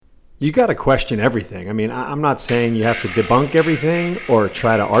You got to question everything. I mean, I'm not saying you have to debunk everything or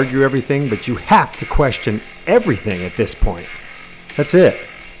try to argue everything, but you have to question everything at this point. That's it.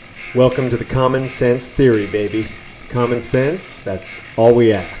 Welcome to the Common Sense Theory, baby. Common sense, that's all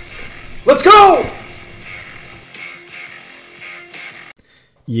we ask. Let's go!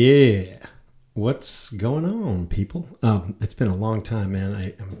 Yeah. What's going on, people? It's been a long time,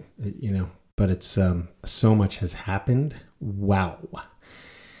 man. But it's so much has happened. Wow.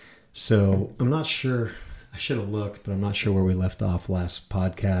 So I'm not sure. I should have looked, but I'm not sure where we left off last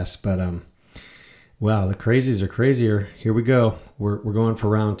podcast. But wow, the crazies are crazier. Here we go. We're going for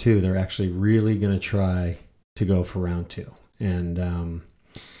round 2. They're actually really going to try to go for round 2, and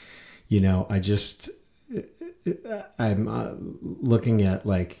I'm looking at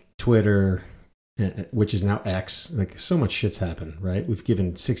like Twitter, which is now X. Like, so much shit's happened, right? We've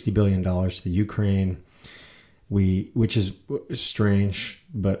given $60 billion to the Ukraine. Which is strange,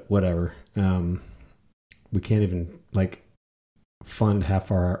 but whatever. We can't even like fund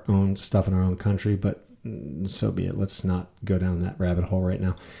half our own stuff in our own country, but so be it. Let's not go down that rabbit hole right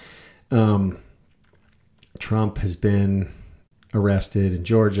now. Trump has been arrested in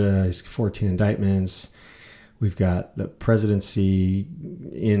Georgia. He's 14 indictments. We've got the presidency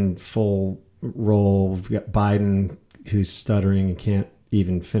in full roll. We've got Biden, who's stuttering and can't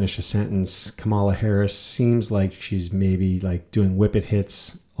even finish a sentence. Kamala Harris seems like she's maybe like doing whippet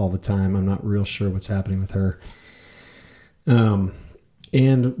hits all the time. I'm not real sure what's happening with her.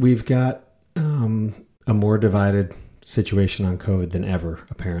 And we've got a more divided situation on COVID than ever,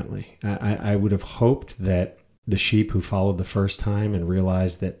 apparently. I would have hoped that the sheep who followed the first time and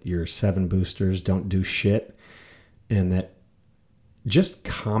realized that your 7 boosters don't do shit, and that just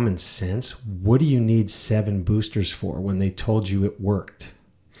common sense, what do you need 7 boosters for when they told you it worked?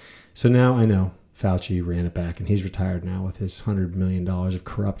 So now I know Fauci ran it back, and he's retired now with his $100 million of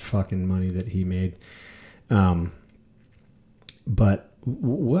corrupt fucking money that he made. But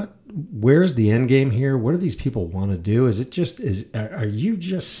where's the end game here? What do these people want to do? Are you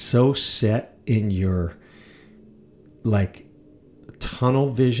just so set in your like tunnel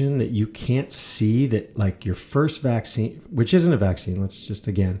vision that you can't see that like your first vaccine, which isn't a vaccine,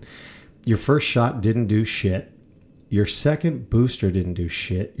 your first shot didn't do shit, your second booster didn't do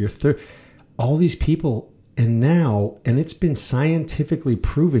shit, your third, all these people, and it's been scientifically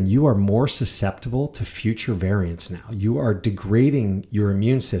proven you are more susceptible to future variants now. You are degrading your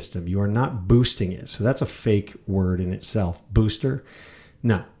immune system. You are not boosting it. So that's a fake word in itself. Booster?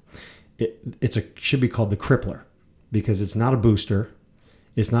 No. It should be called the crippler, because it's not a booster.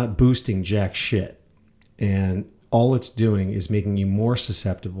 It's not boosting jack shit. And all it's doing is making you more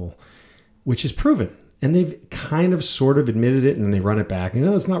susceptible, which is proven. And they've kind of sort of admitted it, and then they run it back. And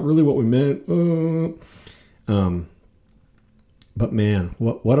that's not really what we meant. But man,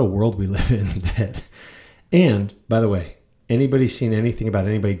 what a world we live in. And by the way, anybody seen anything about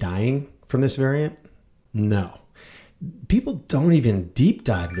anybody dying from this variant? No. People don't even deep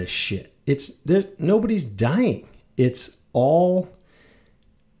dive this shit. Nobody's dying. It's all,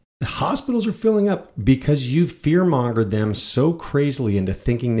 the hospitals are filling up because you've fear-mongered them so crazily into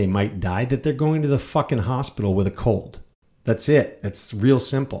thinking they might die that they're going to the fucking hospital with a cold. That's it. It's real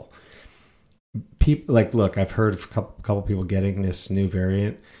simple. People look, I've heard of a couple people getting this new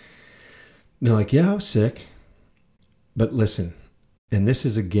variant. They're like, yeah, I was sick. But listen, and this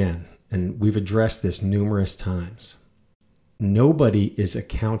is again, and we've addressed this numerous times. Nobody is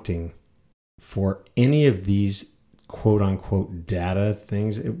accounting for any of these quote unquote data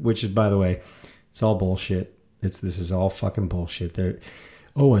things, which is, by the way, it's all bullshit. This is all fucking bullshit.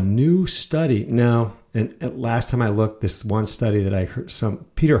 A new study. No. And last time I looked, this one study that I heard,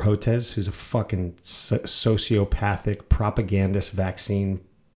 Peter Hotez, who's a fucking sociopathic propagandist vaccine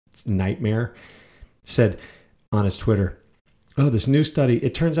nightmare, said on his Twitter, this new study,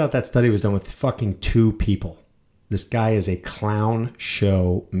 it turns out that study was done with fucking 2 people. This guy is a clown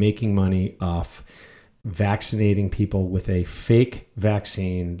show making money off vaccinating people with a fake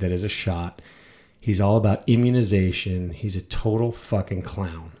vaccine that is a shot. He's all about immunization. He's a total fucking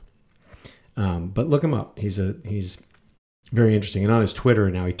clown. But look him up. He's very interesting. And on his Twitter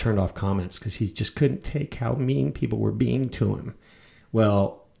now, he turned off comments because he just couldn't take how mean people were being to him.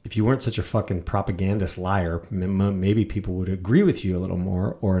 Well, if you weren't such a fucking propagandist liar, maybe people would agree with you a little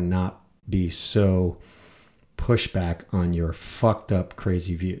more or not be so pushback on your fucked up,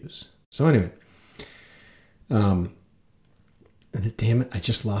 crazy views. So anyway, damn it, I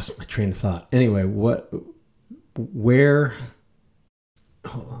just lost my train of thought. Anyway, hold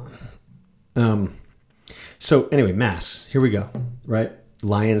on. So anyway, masks, here we go, right?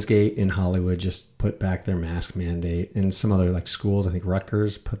 Lionsgate in Hollywood just put back their mask mandate, and some other like schools, I think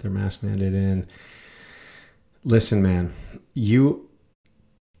Rutgers put their mask mandate in. Listen, man, you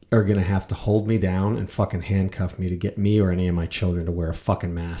are going to have to hold me down and fucking handcuff me to get me or any of my children to wear a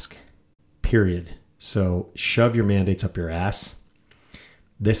fucking mask. Period. So shove your mandates up your ass.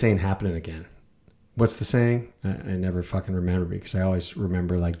 This ain't happening again. What's the saying? I never fucking remember because I always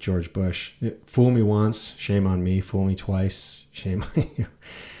remember like George Bush. Fool me once, shame on me. Fool me twice, shame on you.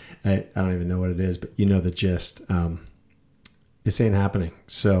 I don't even know what it is, but you know the gist. This ain't happening.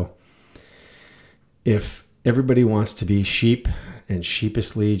 So if everybody wants to be sheep and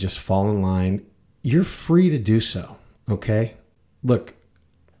sheepishly just fall in line, you're free to do so, okay? Look,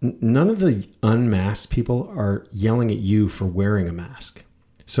 none of the unmasked people are yelling at you for wearing a mask.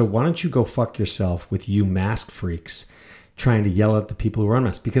 So why don't you go fuck yourself with you mask freaks trying to yell at the people who are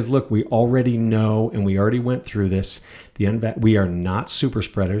unmasked? Because look, we already know, and we already went through this, we are not super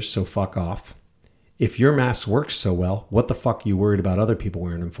spreaders, so fuck off. If your mask works so well, what the fuck are you worried about other people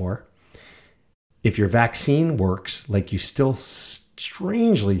wearing them for? If your vaccine works like you still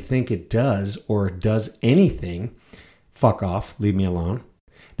strangely think it does or does anything, fuck off, leave me alone.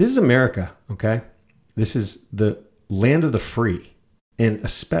 This is America, okay? This is the land of the free. And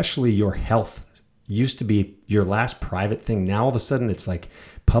especially your health used to be your last private thing. Now all of a sudden it's like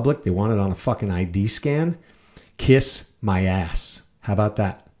public. They want it on a fucking ID scan. Kiss my ass. How about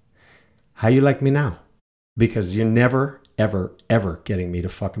that? How you like me now? Because you're never, ever, ever getting me to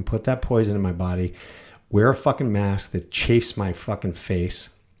fucking put that poison in my body. Wear a fucking mask that chafes my fucking face.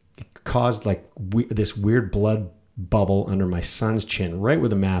 It caused like this weird blood bubble under my son's chin, right where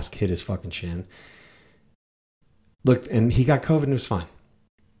the mask hit his fucking chin. Look, and he got COVID and it was fine.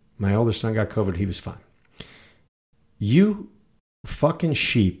 My older son got COVID, he was fine. You fucking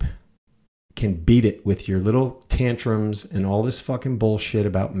sheep can beat it with your little tantrums and all this fucking bullshit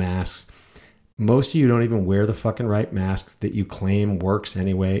about masks. Most of you don't even wear the fucking right mask that you claim works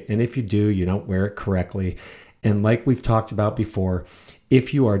anyway. And if you do, you don't wear it correctly. And like we've talked about before,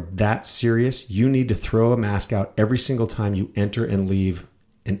 if you are that serious, you need to throw a mask out every single time you enter and leave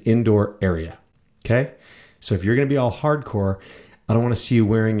an indoor area. Okay? So if you're going to be all hardcore, I don't want to see you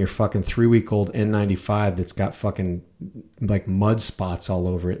wearing your fucking 3-week-old N95 that's got fucking like mud spots all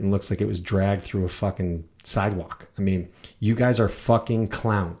over it and looks like it was dragged through a fucking sidewalk. I mean, you guys are fucking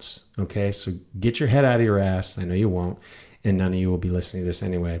clowns, okay? So get your head out of your ass. I know you won't, and none of you will be listening to this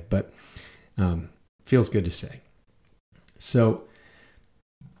anyway, but feels good to say. So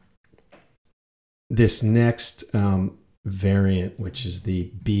this next variant, which is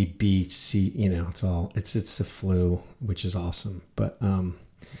the BBC, it's the flu, which is awesome, but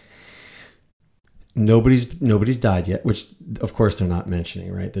nobody's died yet, which of course they're not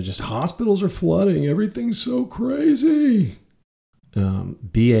mentioning, right? They're just, hospitals are flooding, everything's so crazy.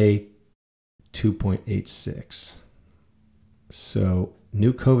 BA 2.86. So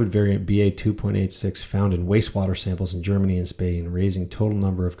new COVID variant BA 2.86 found in wastewater samples in Germany and Spain, raising total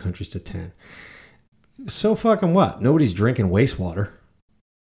number of countries to 10. So fucking what? Nobody's drinking wastewater.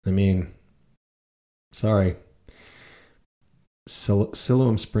 I mean, sorry.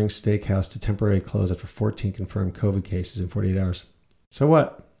 Siloam Springs Steakhouse to temporarily close after 14 confirmed COVID cases in 48 hours. So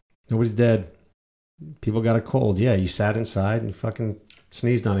what? Nobody's dead. People got a cold. Yeah, you sat inside and you fucking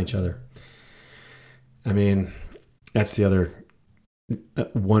sneezed on each other. I mean, that's the other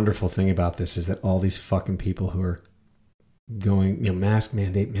wonderful thing about this is that all these fucking people who are going, mask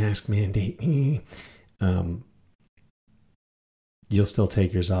mandate, you'll still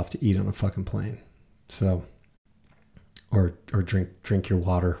take yours off to eat on a fucking plane. So, or drink your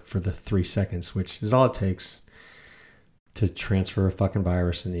water for the 3 seconds, which is all it takes to transfer a fucking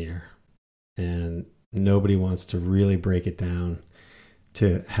virus in the air. And nobody wants to really break it down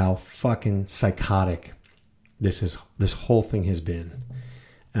to how fucking psychotic this whole thing has been.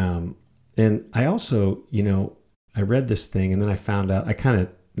 And I also, I read this thing and then I found out, I kind of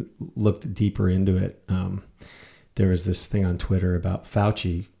looked deeper into it. There was this thing on Twitter about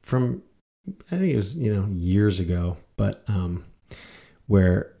Fauci from, I think it was, years ago, but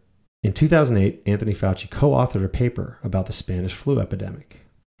where in 2008, Anthony Fauci co-authored a paper about the Spanish flu epidemic.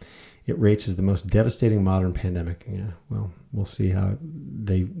 It rates as the most devastating modern pandemic. Yeah, well, we'll see how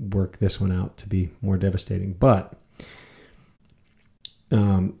they work this one out to be more devastating. But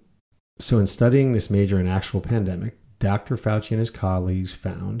so in studying this major and actual pandemic, Dr. Fauci and his colleagues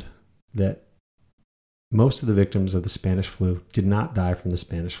found that most of the victims of the Spanish flu did not die from the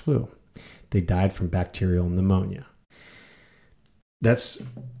Spanish flu. They died from bacterial pneumonia. That's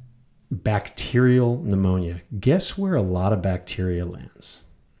bacterial pneumonia. Guess where a lot of bacteria lands,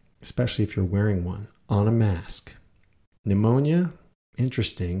 especially if you're wearing one, on a mask. Pneumonia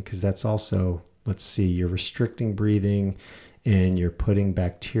interesting because that's also, let's see, you're restricting breathing and you're putting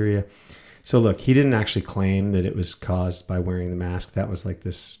bacteria. So look, he didn't actually claim that it was caused by wearing the mask. That was like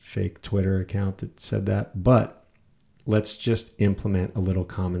this fake Twitter account that said that. But let's just implement a little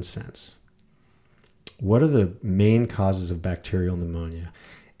common sense. What are the main causes of bacterial pneumonia?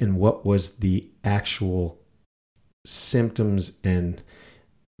 And what was the actual symptoms and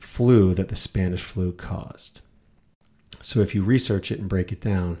flu that the Spanish flu caused? So if you research it and break it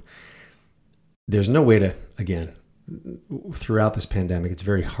down, there's no way to, again, throughout this pandemic, it's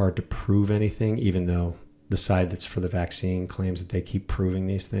very hard to prove anything, even though the side that's for the vaccine claims that they keep proving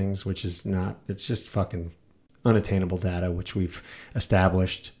these things, which is not, it's just fucking unattainable data, which we've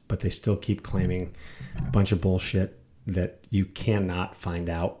established, but they still keep claiming a bunch of bullshit that you cannot find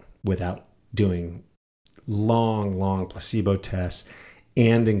out without doing long placebo tests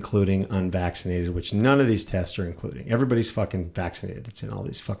and including unvaccinated, which none of these tests are including. Everybody's fucking vaccinated that's in all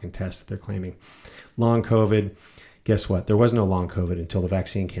these fucking tests that they're claiming. Long COVID, guess what? There was no long COVID until the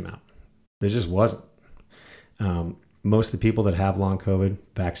vaccine came out. There just wasn't. Most of the people that have long COVID,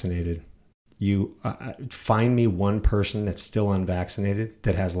 vaccinated. You find me one person that's still unvaccinated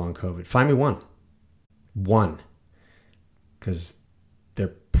that has long COVID. Find me one. One. Because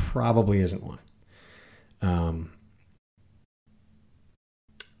there probably isn't one.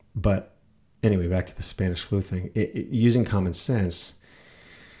 But anyway, back to the Spanish flu thing. Using common sense,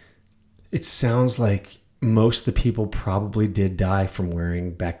 it sounds like most of the people probably did die from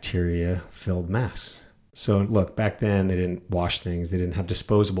wearing bacteria-filled masks. So look, back then they didn't wash things. They didn't have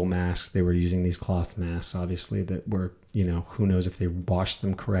disposable masks. They were using these cloth masks, obviously, that were, who knows if they washed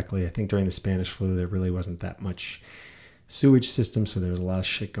them correctly. I think during the Spanish flu, there really wasn't that much sewage system, so there was a lot of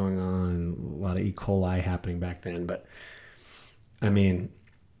shit going on and a lot of E. coli happening back then. But I mean,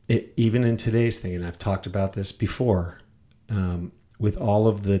 even in today's thing, and I've talked about this before, with all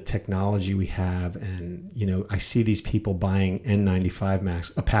of the technology we have, and I see these people buying N95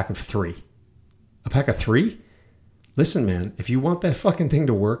 masks, a pack of 3. A pack of 3? Listen, man, if you want that fucking thing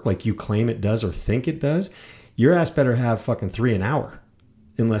to work like you claim it does or think it does, your ass better have fucking 3 an hour,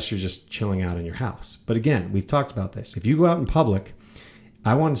 unless you're just chilling out in your house. But again, we've talked about this. If you go out in public,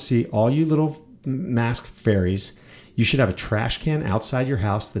 I want to see all you little mask fairies. You should have a trash can outside your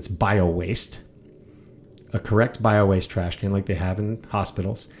house that's bio-waste, a correct bio-waste trash can like they have in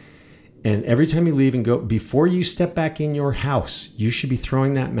hospitals. And every time you leave and go, before you step back in your house, you should be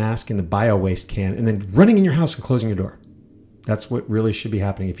throwing that mask in the bio-waste can and then running in your house and closing your door. That's what really should be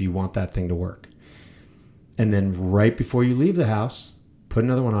happening if you want that thing to work. And then right before you leave the house, put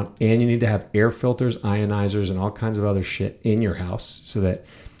another one on. And you need to have air filters, ionizers, and all kinds of other shit in your house so that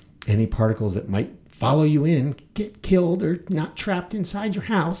any particles that might follow you in get killed or not trapped inside your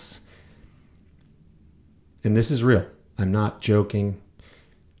house. And this is real. I'm not joking.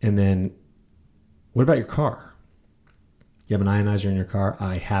 And then what about your car? You have an ionizer in your car.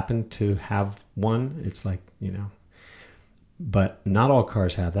 I happen to have one. It's like, but not all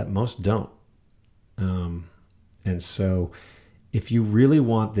cars have that. Most don't. And so if you really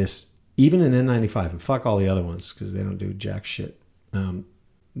want this, even an N95, and fuck all the other ones because they don't do jack shit.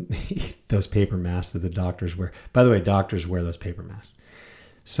 Those paper masks that the doctors wear. By the way, doctors wear those paper masks.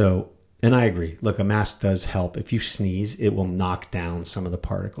 So, and I agree. Look, a mask does help. If you sneeze, it will knock down some of the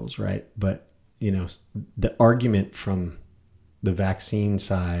particles, right? But, the argument from the vaccine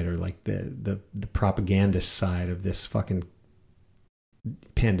side or like the propagandist side of this fucking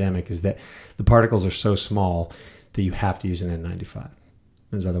pandemic is that the particles are so small that you have to use an N95.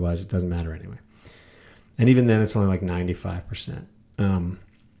 Because otherwise it doesn't matter anyway. And even then it's only like 95%.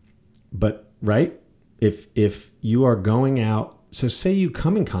 But right, if you are going out, so say you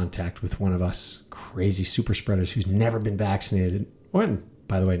come in contact with one of us crazy super spreaders who's never been vaccinated, and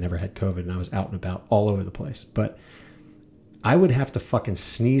by the way, never had COVID, and I was out and about all over the place, but I would have to fucking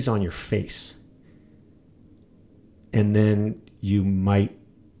sneeze on your face. And then you might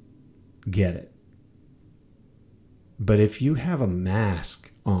get it. But if you have a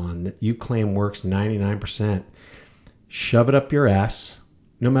mask on that you claim works 99%, shove it up your ass,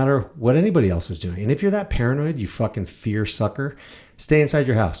 no matter what anybody else is doing. And if you're that paranoid, you fucking fear sucker, stay inside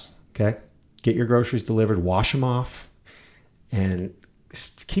your house, okay? Get your groceries delivered, wash them off, and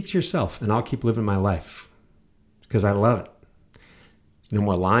keep to yourself. And I'll keep living my life because I love it. No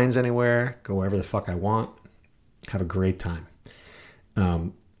more lines anywhere. Go wherever the fuck I want. Have a great time.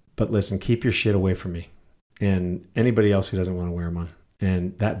 But listen, keep your shit away from me and anybody else who doesn't want to wear them on.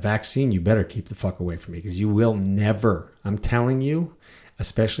 And that vaccine, you better keep the fuck away from me because you will never, I'm telling you,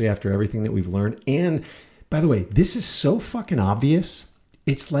 especially after everything that we've learned. And by the way, this is so fucking obvious.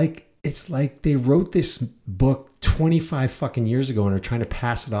 It's like it's like they wrote this book 25 fucking years ago and are trying to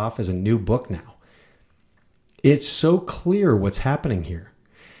pass it off as a new book now. It's so clear what's happening here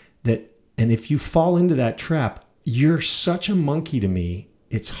and if you fall into that trap, you're such a monkey to me.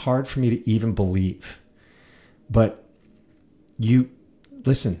 It's hard for me to even believe. But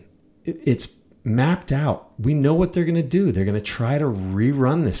listen, it's mapped out. We know what they're going to do. They're going to try to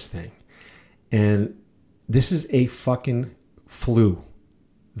rerun this thing. And this is a fucking flu.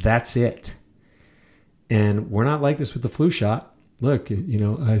 That's it. And we're not like this with the flu shot. Look,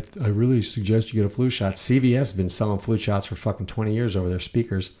 I really suggest you get a flu shot. CVS has been selling flu shots for fucking 20 years over their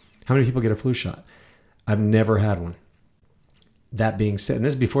speakers. How many people get a flu shot? I've never had one. That being said, and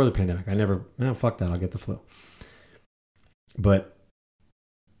this is before the pandemic, fuck that, I'll get the flu. But,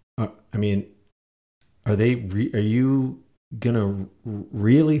 I mean, are you going to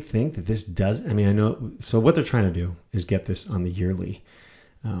really think that this does? I mean, I know, so what they're trying to do is get this on the yearly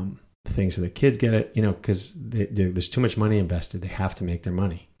thing so the kids get it, because there's too much money invested. They have to make their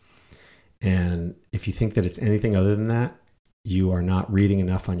money. And if you think that it's anything other than that, you are not reading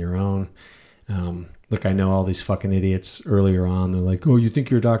enough on your own. Look, I know all these fucking idiots earlier on. They're like, oh, you think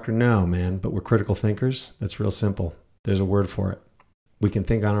you're a doctor? No, man, but we're critical thinkers. That's real simple. There's a word for it. We can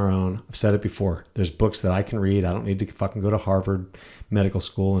think on our own. I've said it before. There's books that I can read. I don't need to fucking go to Harvard Medical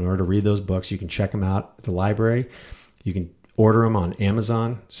School in order to read those books. You can check them out at the library. You can order them on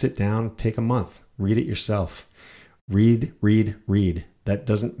Amazon. Sit down, take a month. Read it yourself. Read. That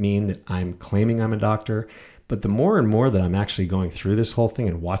doesn't mean that I'm claiming I'm a doctor. But the more and more that I'm actually going through this whole thing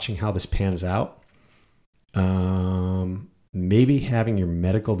and watching how this pans out, maybe having your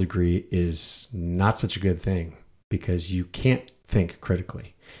medical degree is not such a good thing because you can't think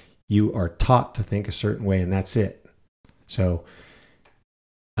critically. You are taught to think a certain way and that's it. So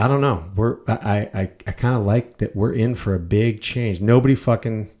I don't know. I kind of like that we're in for a big change. Nobody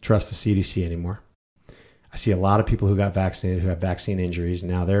fucking trusts the CDC anymore. I see a lot of people who got vaccinated who have vaccine injuries.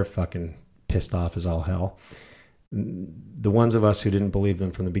 Now they're fucking pissed off as all hell. The ones of us who didn't believe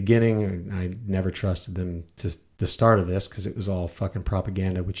them from the beginning, I never trusted them to the start of this because it was all fucking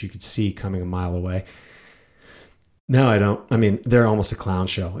propaganda, which you could see coming a mile away. No, I don't. I mean, they're almost a clown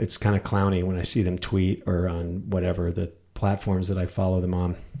show. It's kind of clowny when I see them tweet or on whatever the platforms that I follow them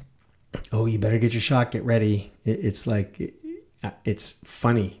on. Oh, you better get your shot. Get ready. It's like, it's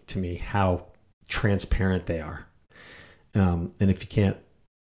funny to me how transparent they are. And if you can't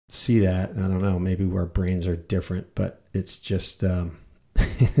see that, I don't know, maybe our brains are different, but it's just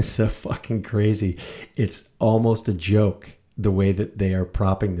it's so fucking crazy. It's almost a joke the way that they are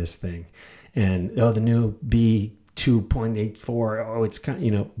propping this thing. And the new B2.84, it's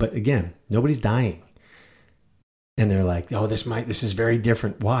kind of, but again, nobody's dying. And they're like, oh, this is very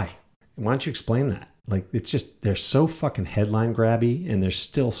different. Why don't you explain that? Like, it's just, they're so fucking headline grabby and there's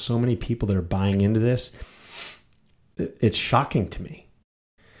still so many people that are buying into this. It's shocking to me.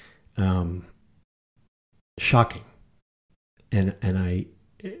 Shocking. And I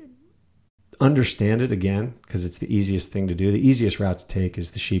understand it again, because it's the easiest thing to do. The easiest route to take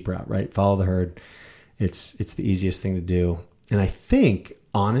is the sheep route, right? Follow the herd. It's the easiest thing to do. And I think,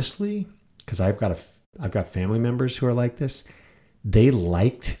 honestly, because I've got family members who are like this, they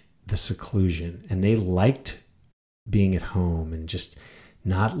liked the seclusion and they liked being at home and just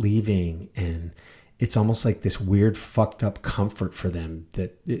not leaving. And it's almost like this weird fucked up comfort for them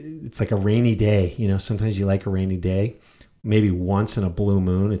that it's like a rainy day. Sometimes you like a rainy day, maybe once in a blue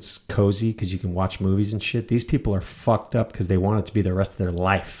moon. It's cozy because you can watch movies and shit. These people are fucked up because they want it to be the rest of their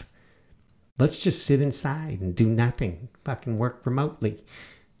life. Let's just sit inside and do nothing. Fucking work remotely.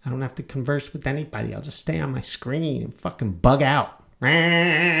 I don't have to converse with anybody. I'll just stay on my screen and fucking bug out.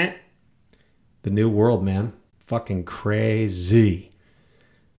 The new world, man. Fucking crazy.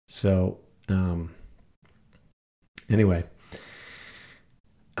 So, anyway,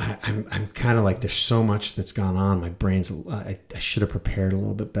 I'm kind of like, there's so much that's gone on. My brain's, I should have prepared a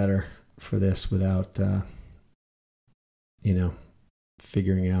little bit better for this without,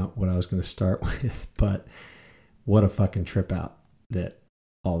 figuring out what I was going to start with. But what a fucking trip out that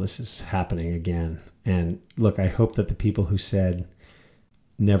all this is happening again. And look, I hope that the people who said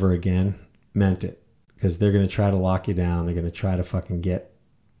never again meant it, because they're going to try to lock you down. They're going to try to fucking get,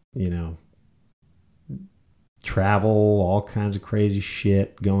 travel, all kinds of crazy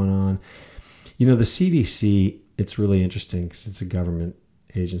shit going on. The CDC, it's really interesting because it's a government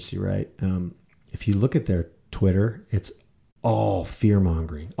agency, right? If you look at their Twitter, it's all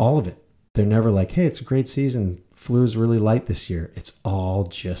fear-mongering, all of it. They're never like, hey, it's a great season. Flu's really light this year. It's all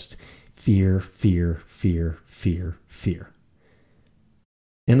just fear, fear, fear, fear, fear.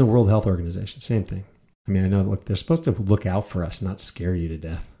 And the World Health Organization, same thing. I mean, I know, look, they're supposed to look out for us, not scare you to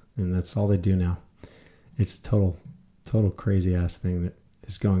death. and that's all they do now. It's a total crazy ass thing that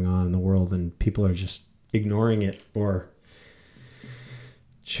is going on in the world, and people are just ignoring it or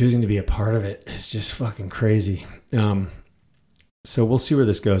choosing to be a part of it. It's just fucking crazy. So we'll see where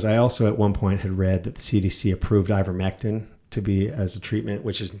this goes. I also at one point had read that the CDC approved ivermectin to be as a treatment,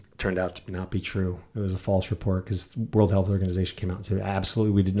 which has turned out to not be true. It was a false report because the World Health Organization came out and said,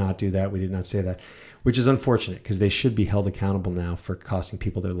 absolutely, we did not do that. We did not say that, which is unfortunate because they should be held accountable now for costing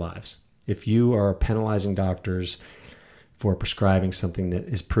people their lives. If you are penalizing doctors for prescribing something that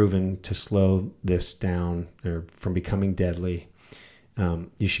is proven to slow this down or from becoming deadly,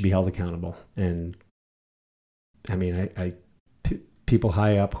 you should be held accountable. And I mean, people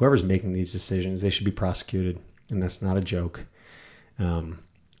high up, whoever's making these decisions, they should be prosecuted. And that's not a joke.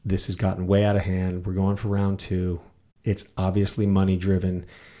 This has gotten way out of hand. We're going for round 2. It's obviously money driven.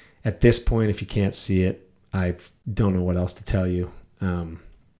 At this point, if you can't see it, I don't know what else to tell you.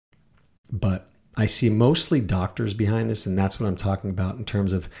 But I see mostly doctors behind this, and that's what I'm talking about in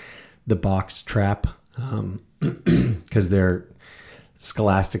terms of the box trap. Because they're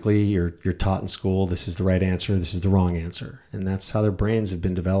scholastically, you're taught in school, this is the right answer, this is the wrong answer. And that's how their brains have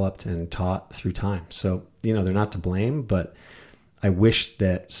been developed and taught through time. So, they're not to blame, but I wish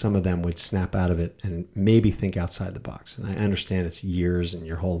that some of them would snap out of it and maybe think outside the box. And I understand it's years and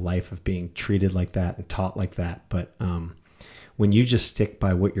your whole life of being treated like that and taught like that. But when you just stick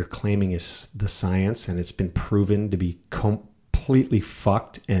by what you're claiming is the science and it's been proven to be completely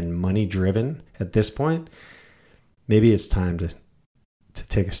fucked and money driven at this point, maybe it's time to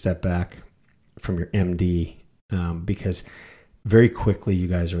take a step back from your MD, because very quickly you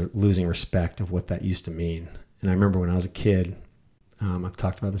guys are losing respect of what that used to mean. And I remember when I was a kid, I've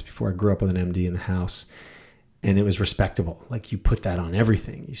talked about this before, I grew up with an MD in the house, and it was respectable. Like, you put that on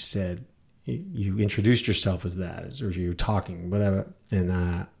everything. You said, you introduced yourself as that, or you were talking, whatever.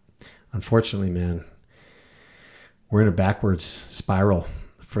 And unfortunately, man, we're in a backwards spiral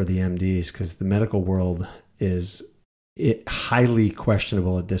for the MDs because the medical world is highly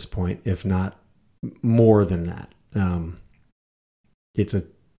questionable at this point, if not more than that. It's a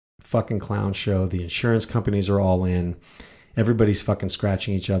fucking clown show. The insurance companies are all in. Everybody's fucking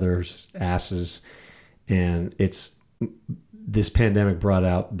scratching each other's asses. And this pandemic brought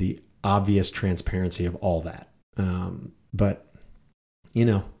out the obvious transparency of all that. But,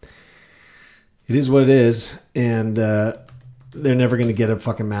 it is what it is. And they're never going to get a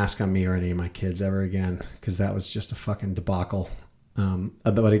fucking mask on me or any of my kids ever again, because that was just a fucking debacle.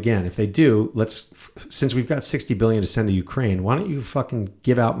 But again, if they do, since we've got $60 billion to send to Ukraine, why don't you fucking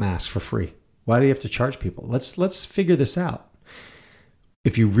give out masks for free? Why do you have to charge people? Let's figure this out.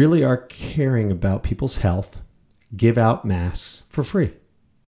 If you really are caring about people's health, give out masks for free.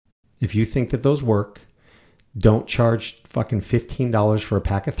 If you think that those work, don't charge fucking $15 for a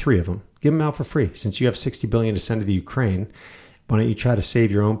pack of 3 of them. Give them out for free. Since you have $60 billion to send to the Ukraine, why don't you try to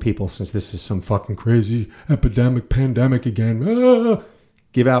save your own people, since this is some fucking crazy epidemic, pandemic again?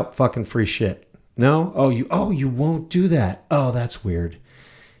 Give out fucking free shit. No? Oh, you won't do that. Oh, that's weird.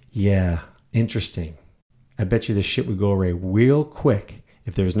 Yeah, interesting. I bet you this shit would go away real quick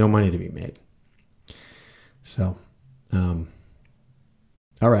if there was no money to be made. So,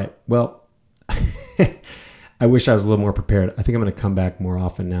 all right. Well, I wish I was a little more prepared. I think I'm going to come back more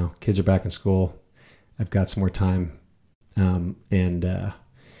often now. Kids are back in school. I've got some more time. And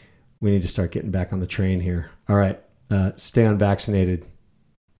we need to start getting back on the train here. All right. Stay unvaccinated.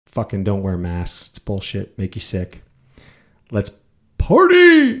 Fucking don't wear masks. It's bullshit. Make you sick. Let's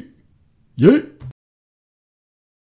party. Yeah.